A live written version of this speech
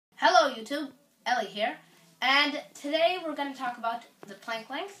Hello YouTube, Eli here, and today we're going to talk about the Planck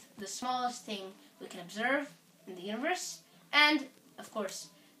length, the smallest thing we can observe in the universe, and of course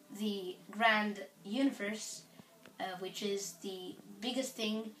the grand universe, which is the biggest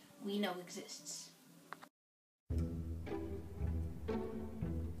thing we know exists.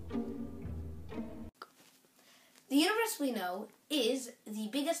 The universe we know is the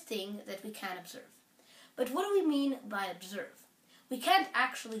biggest thing that we can observe. But what do we mean by observe? We can't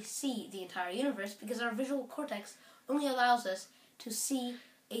actually see the entire universe because our visual cortex only allows us to see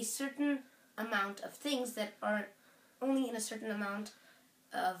a certain amount of things that are only in a certain amount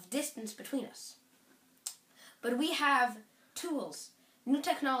of distance between us. But we have tools, new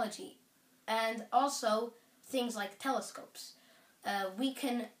technology, and also things like telescopes. We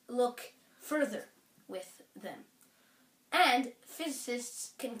can look further with them. And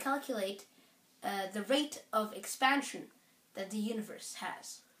physicists can calculate the rate of expansion that the universe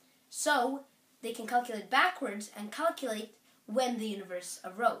has. So they can calculate backwards and calculate when the universe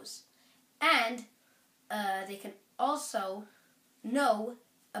arose. And they can also know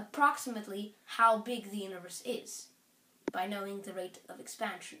approximately how big the universe is by knowing the rate of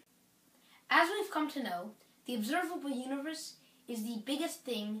expansion. As we've come to know, the observable universe is the biggest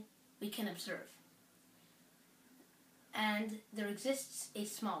thing we can observe. And there exists a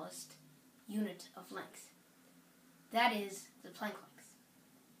smallest unit of length. That is the Planck length.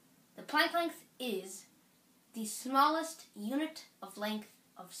 The Planck length is the smallest unit of length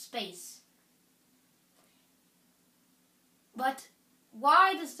of space. But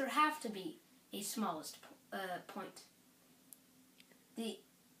why does there have to be a smallest point?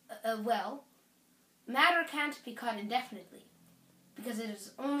 Well, matter can't be cut indefinitely because it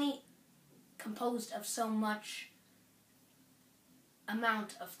is only composed of so much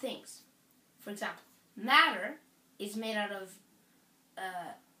amount of things. For example, matter is made out of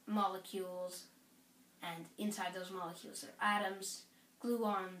molecules, and inside those molecules are atoms,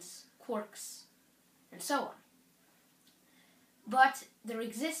 gluons, quarks, and so on. But there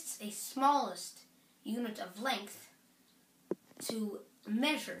exists a smallest unit of length to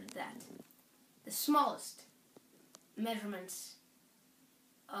measure that. The smallest measurements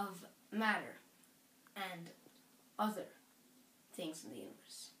of matter and other things in the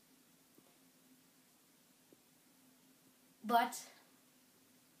universe. But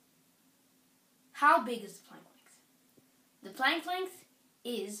how big is the Planck length? The Planck length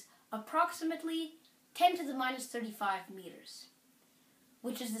is approximately 10 to the minus 35 meters,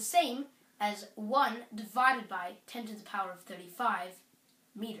 which is the same as 1 divided by 10 to the power of 35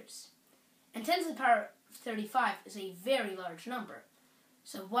 meters. And 10 to the power of 35 is a very large number.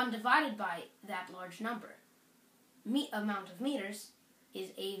 So 1 divided by that large number, amount of meters,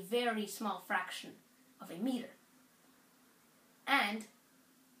 is a very small fraction of a meter. And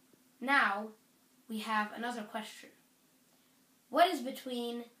now we have another question. What is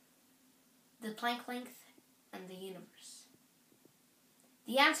between the Planck length and the universe?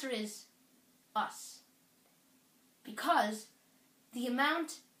 The answer is us. Because the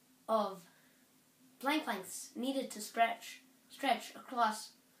amount of Planck lengths needed to stretch across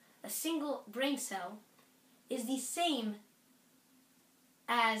a single brain cell is the same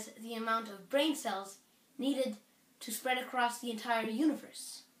as the amount of brain cells needed to spread across the entire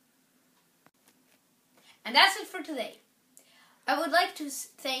universe. And that's it for today. I would like to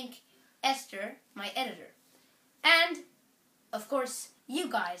thank Esther, my editor, and, of course, you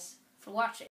guys for watching.